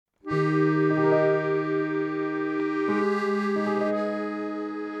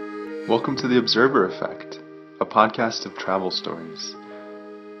Welcome to The Observer Effect, a podcast of travel stories.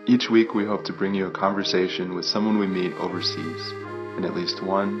 Each week we hope to bring you a conversation with someone we meet overseas, and at least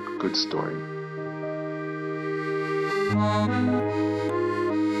one good story.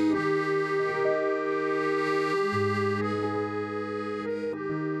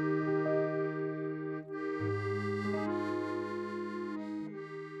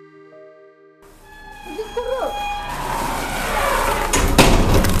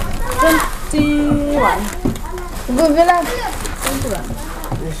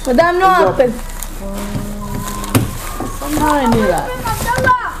 Madame, no appel. Somehow I knew that.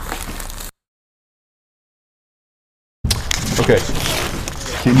 Okay,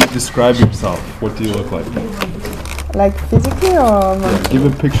 can you describe yourself? What do you look like? Like physically or? Yeah, give a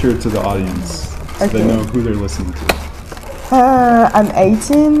picture to the audience so they know who they're listening to. I'm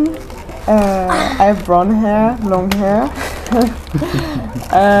 18. I have brown hair, long hair.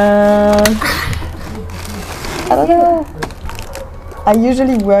 I don't know. I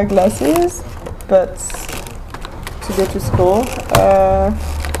usually wear glasses, but to go to school, I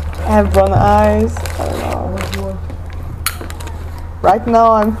have brown eyes. I don't know. Right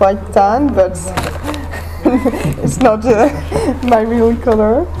now I'm quite tan, but it's not my real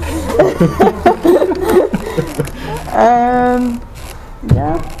color.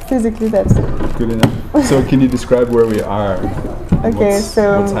 Yeah, physically that's it. Good enough. So can you describe where we are? Okay, what's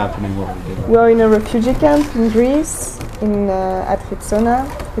happening, what we're doing? We're in a refugee camp in Greece, at Ritsona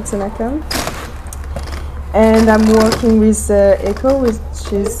camp. And I'm working with ECHO,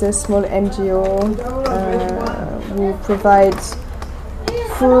 which is a small NGO who provides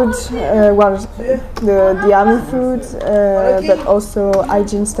food, the army food, but also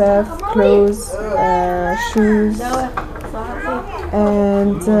hygiene stuff, clothes, shoes,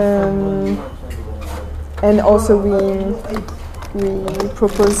 and also we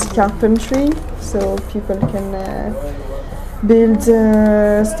propose carpentry, so people can build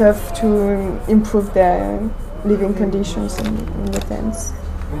stuff to improve their living conditions in the tents.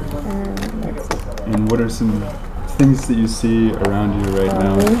 And what are some things that you see around you right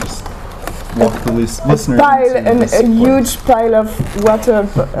now? Just walk the listener a huge pile of water.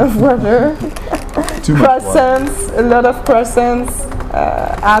 Too much croissants, water. A lot of croissants,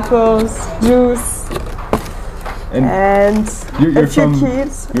 apples, juice. And you're a few from,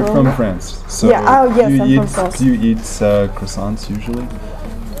 kids. You're from France, so yeah. Oh yes, I'm from France. Do you eat croissants usually?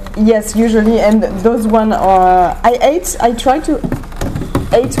 Yes, usually, and those one are. I tried to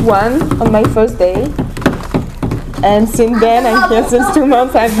eat one on my first day, and since then I'm here since 2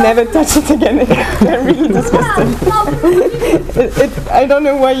 months. I've never touched it again. They're really disgusting. I don't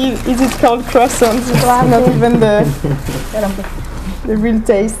know why is it called croissants. It's not even the real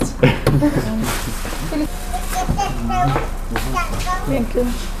taste. Thank you.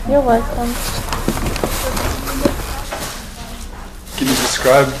 You're welcome. Can you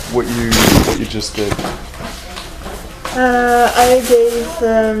describe what you just did? I gave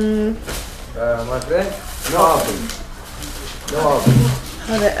my friend, no.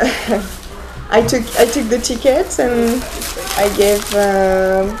 I took the tickets and I gave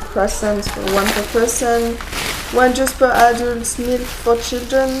croissants for one per person, one juice per adult, milk for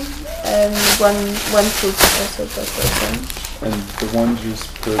children, and one fruit also per person. And the one juice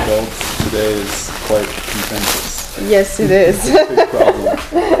per adult today is quite contentious. Yes, it is. It's a big problem.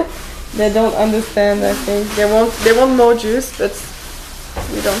 They don't understand. I think they want more juice, but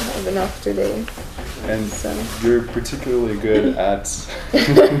we don't have enough today. And so you're particularly good at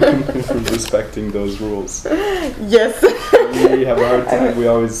respecting those rules. Yes. We have a hard time. We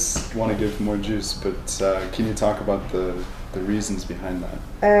always want to give more juice, but can you talk about the reasons behind that?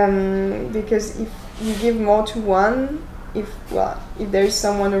 Because if you give more to one, if there is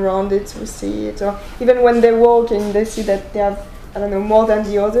someone around it who see it, or even when they walk and they see that they have, I don't know, more than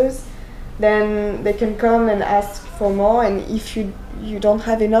the others, then they can come and ask for more. And if you don't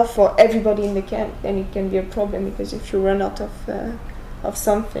have enough for everybody in the camp, then it can be a problem, because if you run out of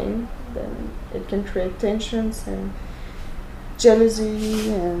something, then it can create tensions and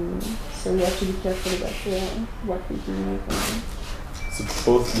jealousy, and so we have to be careful about what we do. So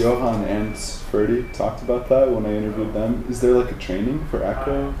both Johan and Ferdy talked about that when I interviewed them. Is there like a training for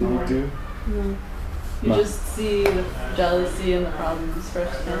ECHO that you do? No. You just see the jealousy and the problems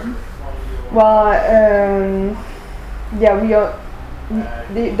firsthand? Well, yeah, we are.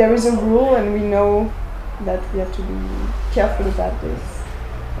 There is a rule, and we know that we have to be careful about this.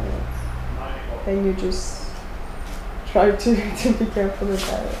 Then you just try to be careful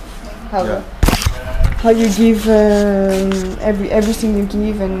about it. how you give everything you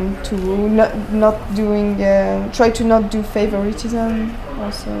give, and to not doing try to not do favoritism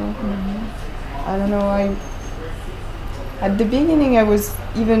also. I don't know, at the beginning I was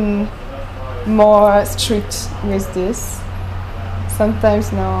even more strict with this.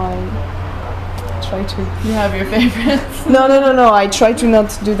 Sometimes now I try to. You have your favorites. No. I try to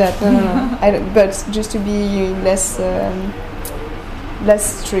not do that. No. But just to be less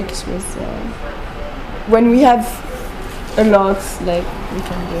strict with. When we have a lot, like we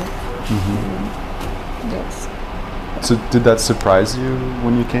can do. Yes. So did that surprise you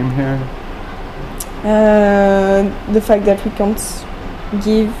when you came here? The fact that we can't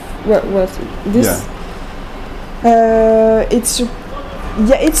give what this.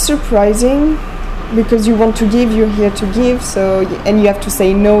 It's surprising because you want to give, you're here to give, so and you have to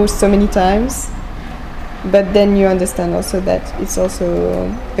say no so many times. But then you understand also that it's also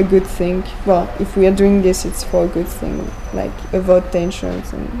a good thing. Well, if we are doing this, it's for a good thing, like avoid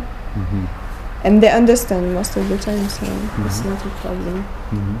tensions and they understand most of the time, so it's not a problem.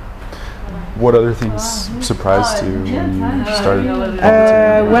 What other things surprised you when you started?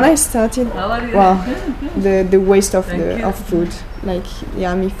 When I started, well, the waste of food, like the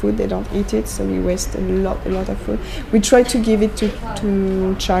army food, they don't eat it, so we waste a lot of food. We try to give it to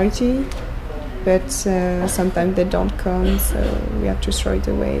charity, but sometimes they don't come, so we have to throw it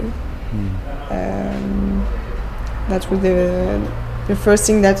away. That was the first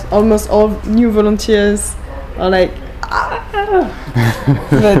thing that almost all new volunteers are like.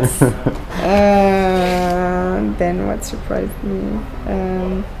 But then what surprised me,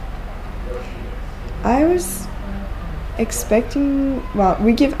 I was expecting, well,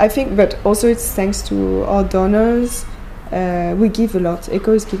 we give, I think, but also it's thanks to our donors, we give a lot.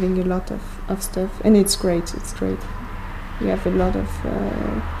 ECHO is giving a lot of stuff, and it's great. We have a lot of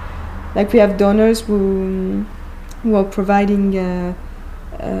like we have donors who are providing a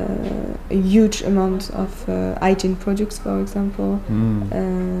huge amount of hygiene products, for example.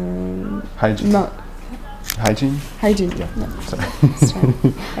 Hygiene? Hygiene? Hygiene, yeah. No. Sorry.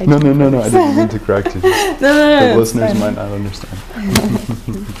 No, I didn't mean to correct you. No, The listeners might not understand.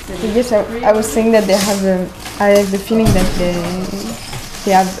 Yes, I was saying that they have I have the feeling that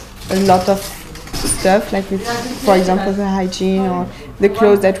they have a lot of stuff, like with, for example, the hygiene or the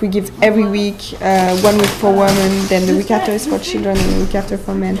clothes that we give every week, 1 week for women, then the week after is for children, and the week after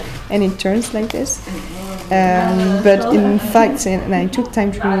for men, and it turns like this. But in fact, and I took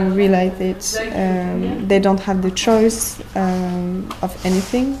time to realize it, they don't have the choice of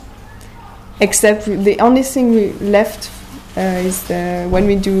anything, except the only thing we left is when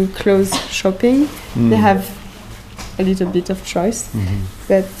we do clothes shopping, they have a little bit of choice,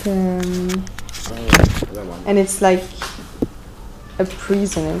 but and it's like a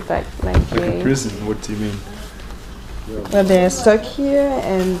prison, in fact. Like a prison? What do you mean? Well, they're stuck here,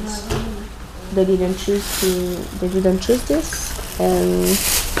 and they didn't choose this, and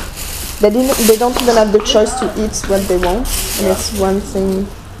they don't even have the choice to eat what they want. And it's one thing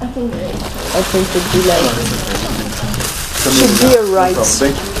I think would be like should be a right.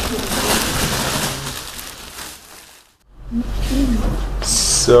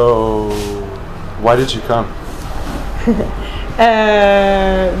 So, why did you come?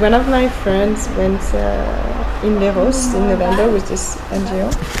 One of my friends went in Leros in November with this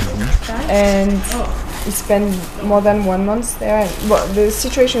NGO, and he spent more than 1 month there. And, well, the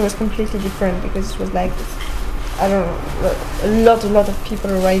situation was completely different because it was like, I don't know, a lot of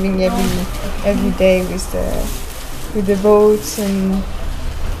people arriving every day with the boats, and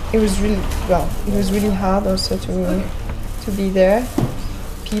it was really hard also to be there.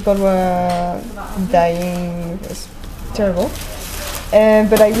 People were dying. It was terrible.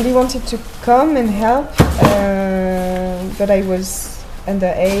 But I really wanted to come and help, but I was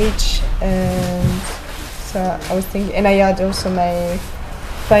underage, and so I was thinking, and I had also my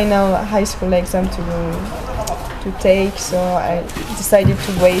final high school exam to take, so I decided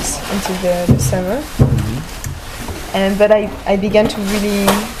to wait until the summer. But I began to really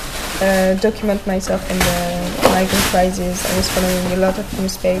document myself in the migrant crisis. I was following a lot of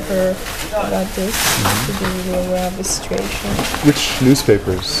newspaper about this to be really aware of the situation. Which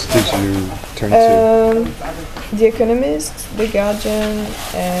newspapers did you turn to? The Economist, The Guardian,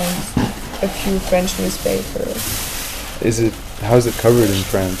 and a few French newspapers. How is it covered in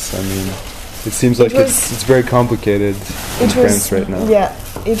France? I mean, it seems like it's very complicated in France right now. Yeah,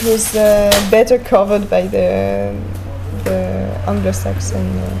 it was better covered by the Anglo-Saxon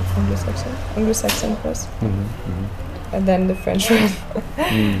press, and then the French one.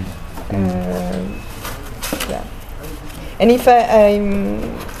 Yeah, And if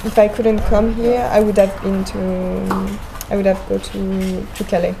I couldn't come here, I would have go to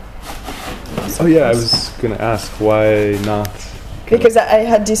Calais. Oh yeah, I was gonna ask why not. Because I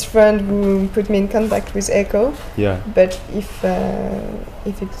had this friend who put me in contact with ECHO. Yeah. But if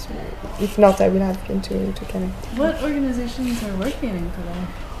not, I would have been to Calais. What organizations are working in Calais?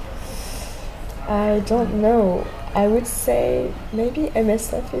 I don't know. I would say maybe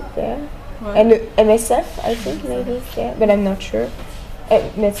MSF is there. What? And MSF, I think maybe is there, but I'm not sure.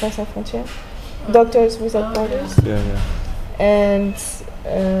 Médecins Sans Frontières. Doctors Without Borders. Yeah. And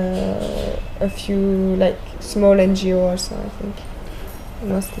a few like small NGO also, I think.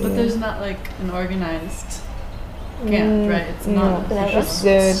 Mostly. But there's not like an organized camp, right? It's not official. It's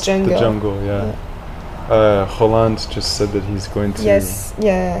the jungle. The jungle, yeah. Holland just said that he's going to. Yes,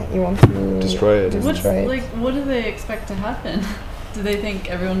 yeah, he wants to destroy it. What do they expect to happen? Do they think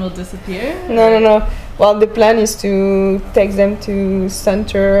everyone will disappear? No. Well, the plan is to take them to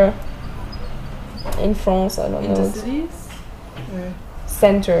center in France. I don't know. Into cities? Or?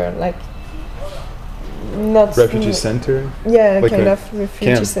 Center, like not refugee center. Yeah, like kind of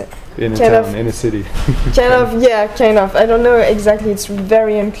refugee center. In a town, in a city. Kind of. I don't know exactly. It's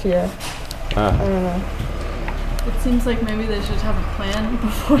very unclear. I don't know. It seems like maybe they should have a plan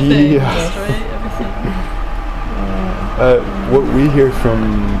before they destroy everything. What we hear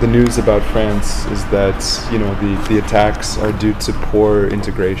from the news about France is that the attacks are due to poor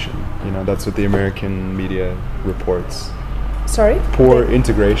integration. That's what the American media reports. Sorry? Poor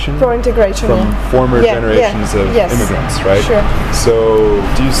integration. Poor integration from former generations of immigrants, right? Sure. So,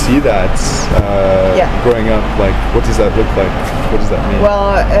 do you see that growing up? Like, what does that look like? What does that mean?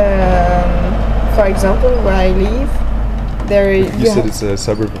 Well, for example, where I live, you said it's a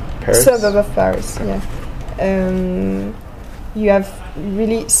suburb of Paris. Suburb of Paris, yeah. You have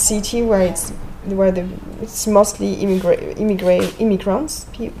really city where it's mostly immigrants,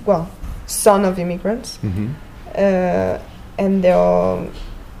 son of immigrants. Mm-hmm. And they are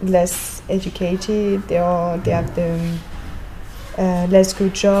less educated. They have the less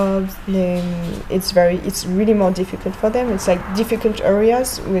good jobs. It's really more difficult for them. It's like difficult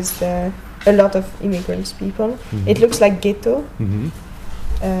areas with a lot of immigrants people. Mm-hmm. It looks like ghetto,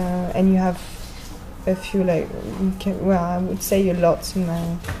 and you have a few I would say a lot in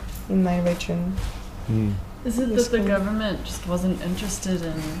my region. Mm. Is it that the government just wasn't interested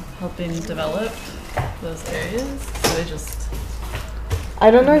in helping develop those areas? So they just...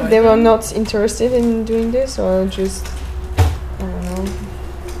 I don't know if they were not interested in doing this or just... I don't know.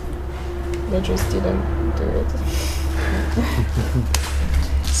 They just didn't do it.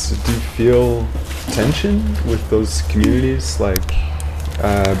 So do you feel tension with those communities,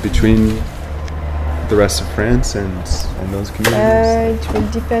 between the rest of France and those communities? It will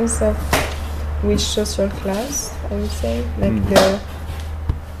depend of which social class, I would say. Like the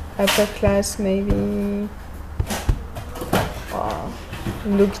upper class maybe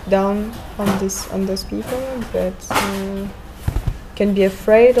look down on those people, but can be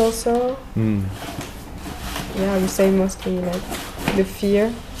afraid also. Yeah, I would say mostly like the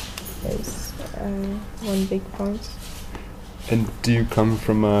fear is one big point. And do you come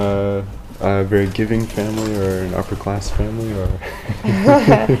from a very giving family or an upper class family, or?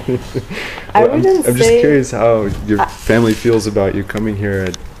 I wouldn't I'm just curious how your family feels about you coming here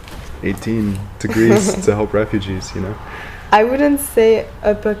at 18 degrees to help refugees. I wouldn't say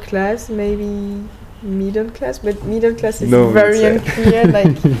upper class, maybe middle class, but middle class is very unclear.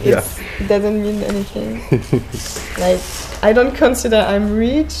 Like it doesn't mean anything. Like I don't consider I'm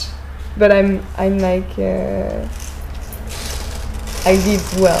rich, but I'm like. I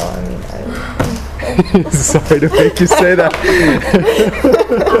live well. I mean, sorry to make you say that.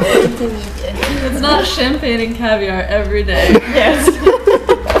 It's not champagne and caviar every day. Yes.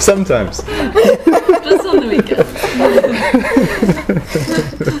 Sometimes. Just on the weekends.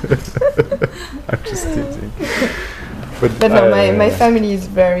 I'm just teasing. But no, my family is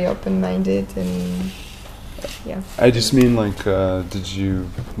very open-minded and. Yeah. I just mean did you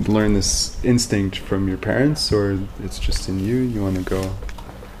learn this instinct from your parents, or it's just in you? You want to go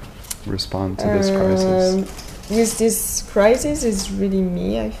respond to this crisis? With this crisis, it's really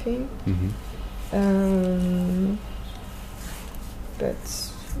me, I think. But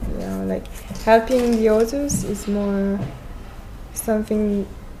helping the others is more something.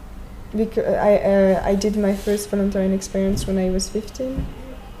 Because I did my first volunteering experience when I was 15,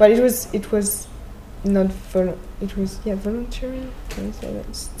 but it was. Not it was volunteering. Can I say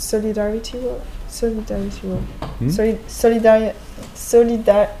that? Solidarity work.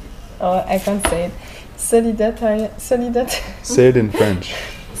 I can't say it. Say it in French.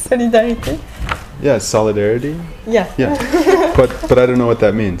 Solidarité. Yeah, solidarity. Yeah. Yeah, but I don't know what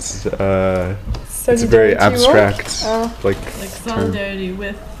that means. It's a very Solidarity abstract, work? like solidarity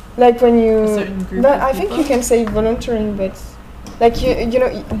with Like when a you, certain group but of I think people. you can say volunteering, but like you know,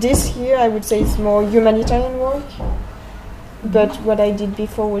 this here I would say it's more humanitarian work. But what I did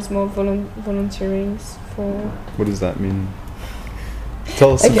before was more volunteering for. What does that mean?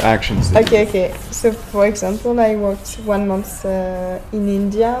 Tell us some actions. that you Okay. So for example, I worked 1 month in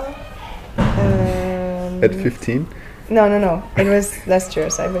India. did. At 15? No. It was last year,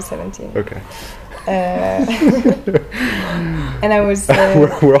 so I was 17. Okay. And I was.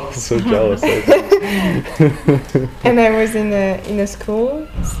 We're all so jealous. And I was in a school,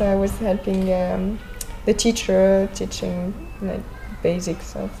 so I was helping the teacher teaching like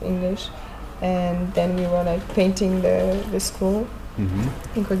basics of English, and then we were like painting the school Mm-hmm.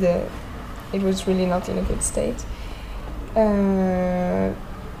 because it was really not in a good state. And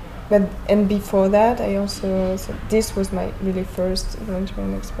before that, I also, so this was my really first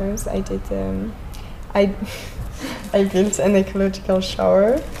volunteering experience. I did I built an ecological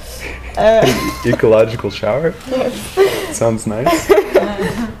shower. Ecological shower? Yes. Sounds nice.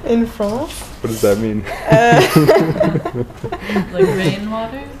 In France. What does that mean? Like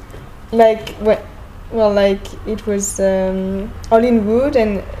rainwater? Like like it was all in wood,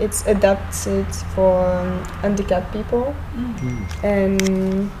 and it's adapted for handicapped people.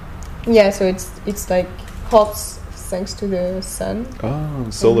 And yeah, so it's like hot thanks to the sun. Oh,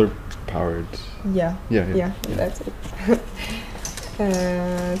 solar powered. Yeah, Yeah. that's it.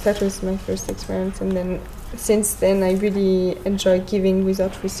 That was my first experience, and then since then I really enjoy giving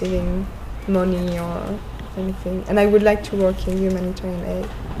without receiving money or anything. And I would like to work in humanitarian aid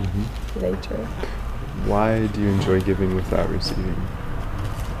later. Why do you enjoy giving without receiving?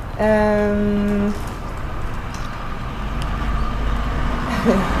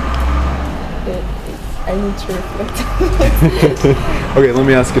 I need to reflect. Okay, let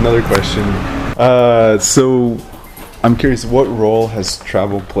me ask another question. So, I'm curious, what role has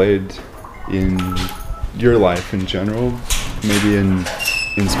travel played in your life in general? Maybe in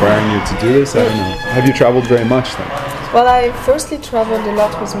inspiring you to do this? I don't know. Have you traveled very much then? Well, I firstly traveled a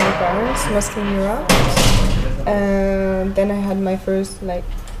lot with my parents, mostly in Europe. Then I had my first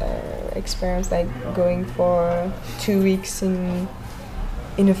experience, like going for 2 weeks in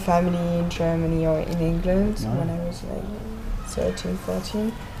a family in Germany or in England when I was like 13,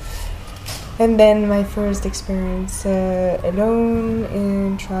 14. And then my first experience alone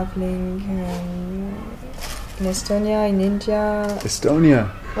in traveling in Estonia, in India. Estonia.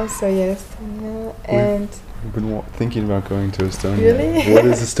 Also, yes, Estonia. And I've been thinking about going to Estonia. Really? What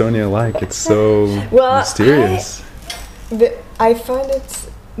is Estonia like? It's so mysterious. I find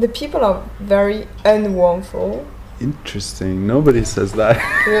the people are very unwarmful. Interesting. Nobody says that.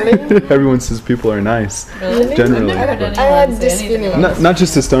 Really? Everyone says people are nice. Really? Generally. I've never heard I had anyone this say anything feeling. about Not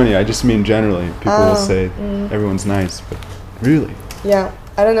just Estonia, I just mean generally. People will say everyone's everyone's nice, but really? Yeah,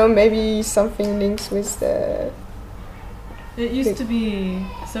 I don't know, maybe something links with the It used to be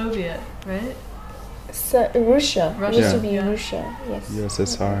Soviet, right? Russia. It used to be Yeah. Russia, yes.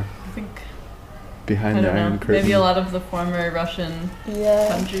 USSR. I think, Behind I the don't Iron know, Curtain. maybe a lot of the former Russian Yeah.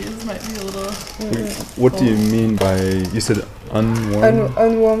 countries might be a little... What do you mean by, you said unwarm?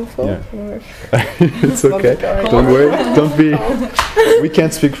 Unwarmful? Yeah. No. It's okay. Not Don't worry. Don't be. We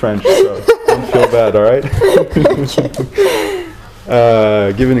can't speak French, so don't feel bad. All right.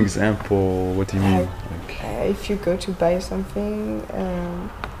 Give an example. What do you mean? If you go to buy something,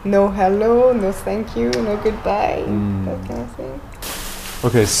 no hello, no thank you, no goodbye, that kind of thing.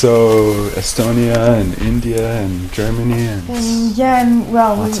 Okay, so Estonia and India and Germany and Yeah, and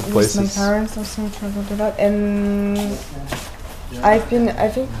well, lots of with my places. parents also traveled a lot, and I think,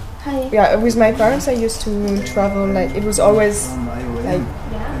 yeah, with my parents I used to travel, like, it was always, like,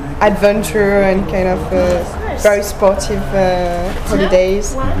 adventure and kind of very sportive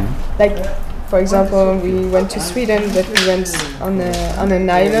holidays. Like, for example, we went to Sweden, but we went on an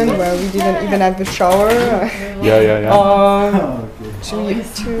island where we didn't even have a shower. Yeah.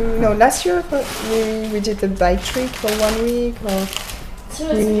 Last year we did a bike trip for 1 week. Or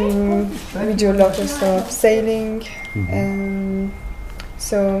we do a lot of stuff, sailing.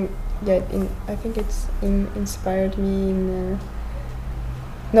 So yeah, I think it's inspired me in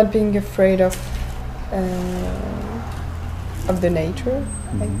not being afraid of the nature.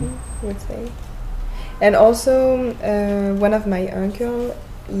 I think I would say. And also, one of my uncle,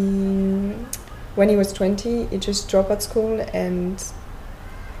 when he was 20, he just dropped out school and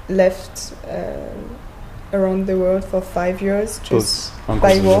left around the world for 5 years. Those By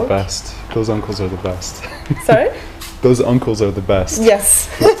uncles are walk. the best. Those uncles are the best. Sorry? those uncles are the best. Yes.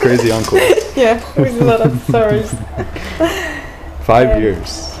 Those crazy uncles. Yeah, with a lot of stories. 5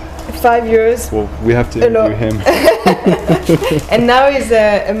 years. 5 years. Well, we have to interview him. And now he's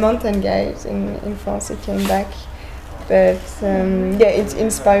a mountain guide in France. He came back. But yeah, it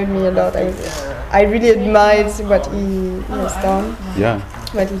inspired me a lot. I really admired what he has done. Yeah.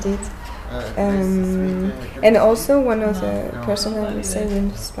 What he did. And also one of the person I would say who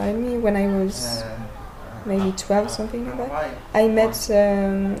inspired me when I was maybe 12, something like that. I met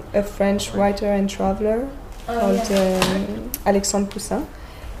a French writer and traveler called Alexandre Poussin.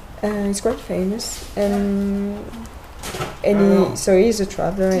 He's quite famous, and he's a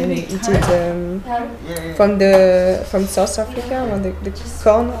traveler, and he did from South Africa, or the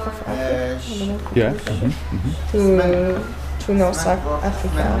corn of Africa, Yeah. to North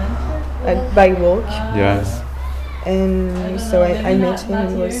Africa by walk. Yeah. And so I met him,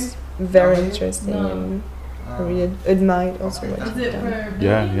 and it was very interesting, and I really admired also what he done.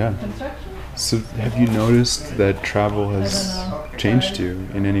 Yeah. So have you noticed that travel has changed you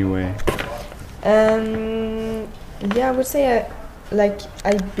in any way? Yeah, I would say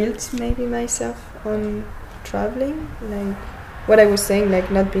I built maybe myself on traveling, like what I was saying, like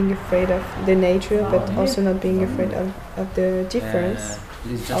not being afraid of the nature, but also not being afraid of the difference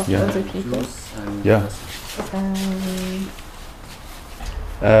of other people. Yeah.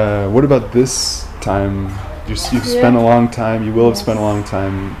 What about this time? You've spent a long time, you will have spent a long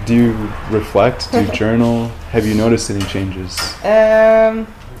time. Do you reflect? Do you journal? Have you noticed any changes?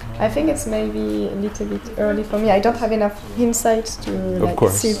 I think it's maybe a little bit early for me. I don't have enough insight to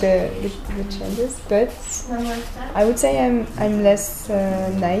see the changes, but I would say I'm less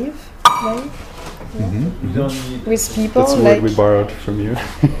naive with people. That's a word we borrowed from you.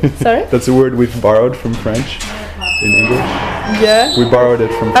 Sorry? That's a word we've borrowed from French in English. Yeah. We borrowed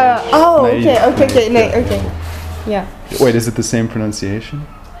it from French. Okay. Yeah. Wait, is it the same pronunciation?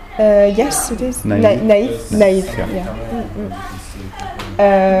 Yes, it is. Naive.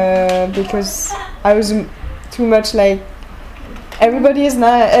 Yeah. Because I was too much like everybody is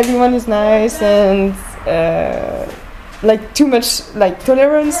nice, everyone is nice, and like too much like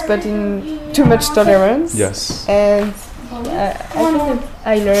tolerance, but in too much tolerance. Yes. And I think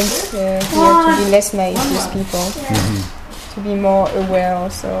I learned here to be less naive with people, to be more aware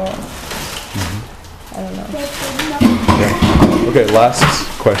also. I don't know. Yeah. Okay, last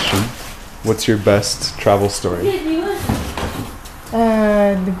question. What's your best travel story?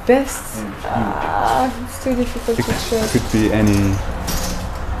 The best? It's too difficult to choose. Could be any.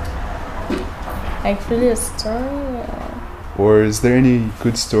 Actually, a story? Or is there any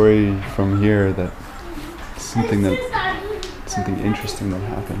good story from here that something interesting that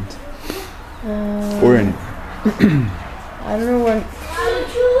happened? Or any? I don't know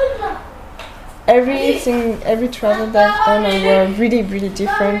every travel that I've done were really, really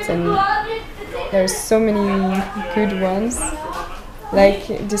different, and there's so many good ones. Like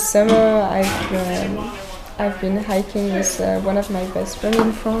this summer, I've been hiking with one of my best friends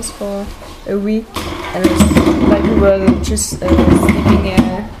in France for a week, and we were just sleeping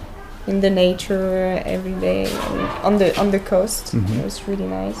in the nature every day on the coast. It was really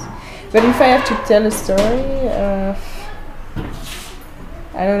nice. But if I have to tell a story,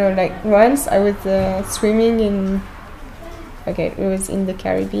 I don't know. Like once I was swimming it was in the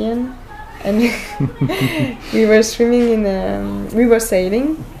Caribbean, and we were swimming we were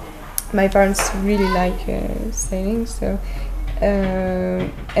sailing. My parents really like sailing, so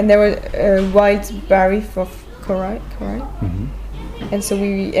and there was a wide barrier of coral, and so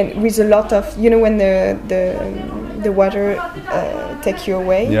with a lot of when the water take you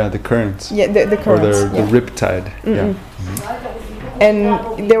away. Yeah, the currents. Yeah, the currents. Or the rip tide. Yeah.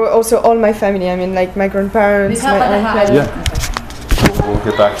 And there were also all my family. I mean, like my grandparents, my uncle. Yeah. We'll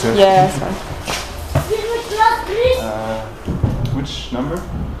get back to it. Yeah. Which number?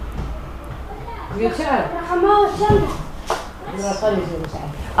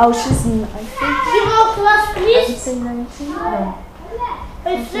 Oh, she's I think. I would say 19. No.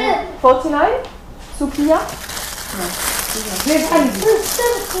 49. Sophia.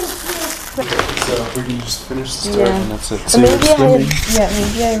 So we can just finish the story and that's it. So maybe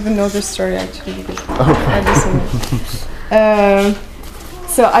I have another story actually, because I listened.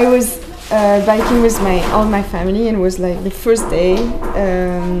 So I was biking with all my family, and it was like the first day.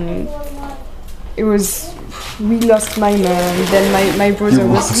 We lost my mom. Then my brother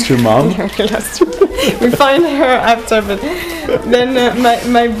lost your mom? Yeah, we lost her. We find her after, but then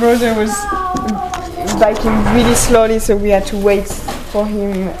my brother was biking really slowly, so we had to wait for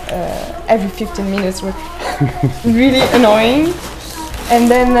him every 15 minutes. Was really annoying. And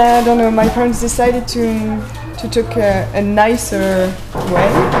then I don't know. My parents decided to to take a nicer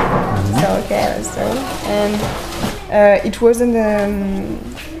way. So okay, let's go. And it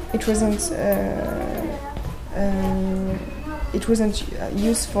wasn't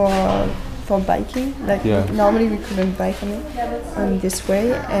used for biking. Like normally we couldn't bike on this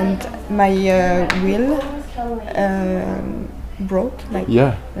way, and my wheel broke. Like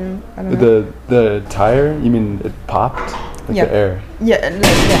I don't know. The tire, you mean it popped? Like the air.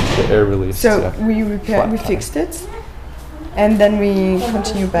 The air release. So we fixed it, and then we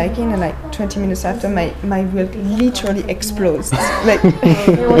continued biking, and like 20 minutes after, my wheel literally explodes. Like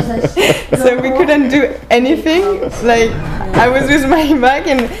so we couldn't do anything. Like I was with my bike,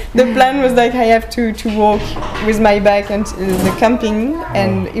 and the plan was like I have to walk with my bike until the camping,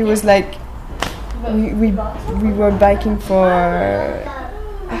 and it was like we were biking for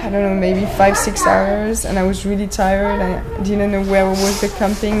I don't know, maybe 5-6 hours, and I was really tired. I didn't know where was the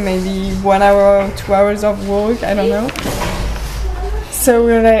camping, maybe 1 hour or 2 hours of walk, I don't know. So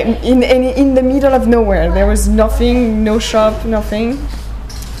we were like in the middle of nowhere. There was nothing, no shop, nothing.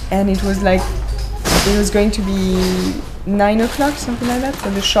 And it was like, it was going to be 9 o'clock, something like that. So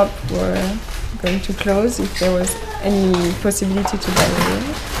the shop were going to close if there was any possibility to buy a wheel.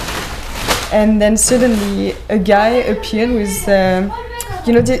 And then suddenly a guy appeared with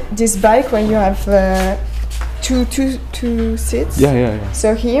this bike where you have two seats. Yeah.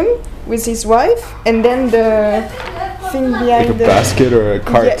 So him with his wife, and then the thing behind like a basket or a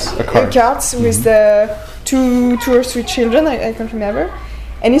cart. A cart with the two or three children. I can't remember.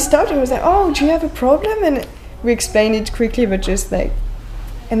 And he stopped and was like, "Oh, do you have a problem?" And we explained it quickly, but just like,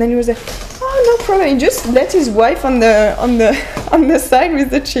 and then he was like, "Oh, no problem." He just let his wife on the side with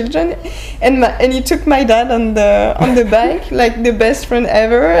the children, and he took my dad on the bike, like the best friend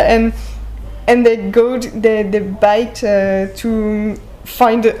ever, and they biked to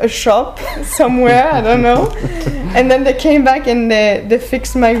find a shop somewhere, I don't know, and then they came back and they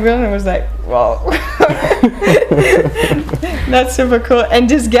fixed my wheel, and I was like, wow. That's super cool. And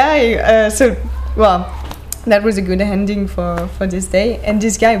this guy, that was a good ending for this day. And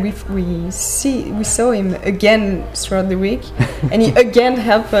this guy, we saw him again throughout the week, and he again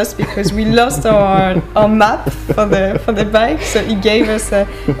helped us because we lost our map for the bike. So he gave us a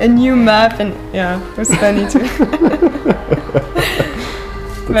new map, and yeah, it was funny too.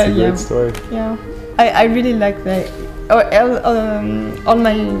 That's a great story. Yeah, I really like that. All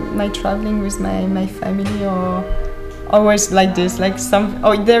my traveling with my family, or always like this, like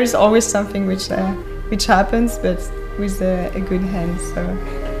there is always something which happens, but with a good hand, so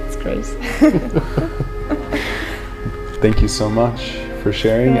it's great. Thank you so much for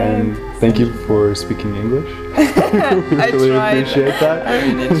sharing, and thank you for speaking English. I really tried. appreciate that. I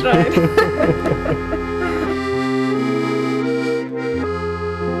really tried.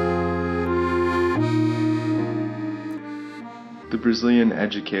 The Brazilian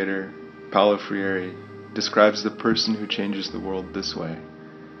educator Paulo Freire describes the person who changes the world this way.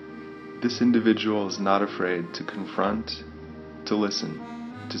 This individual is not afraid to confront, to listen,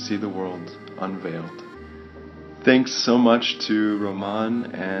 to see the world unveiled. Thanks so much to Romane,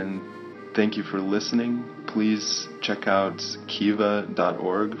 and thank you for listening. Please check out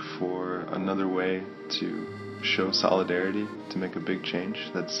kiva.org for another way to show solidarity, to make a big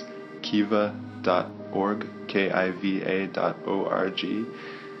change. That's kiva.org, kiva.org.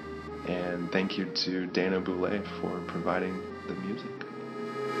 And thank you to Boulé for providing the music.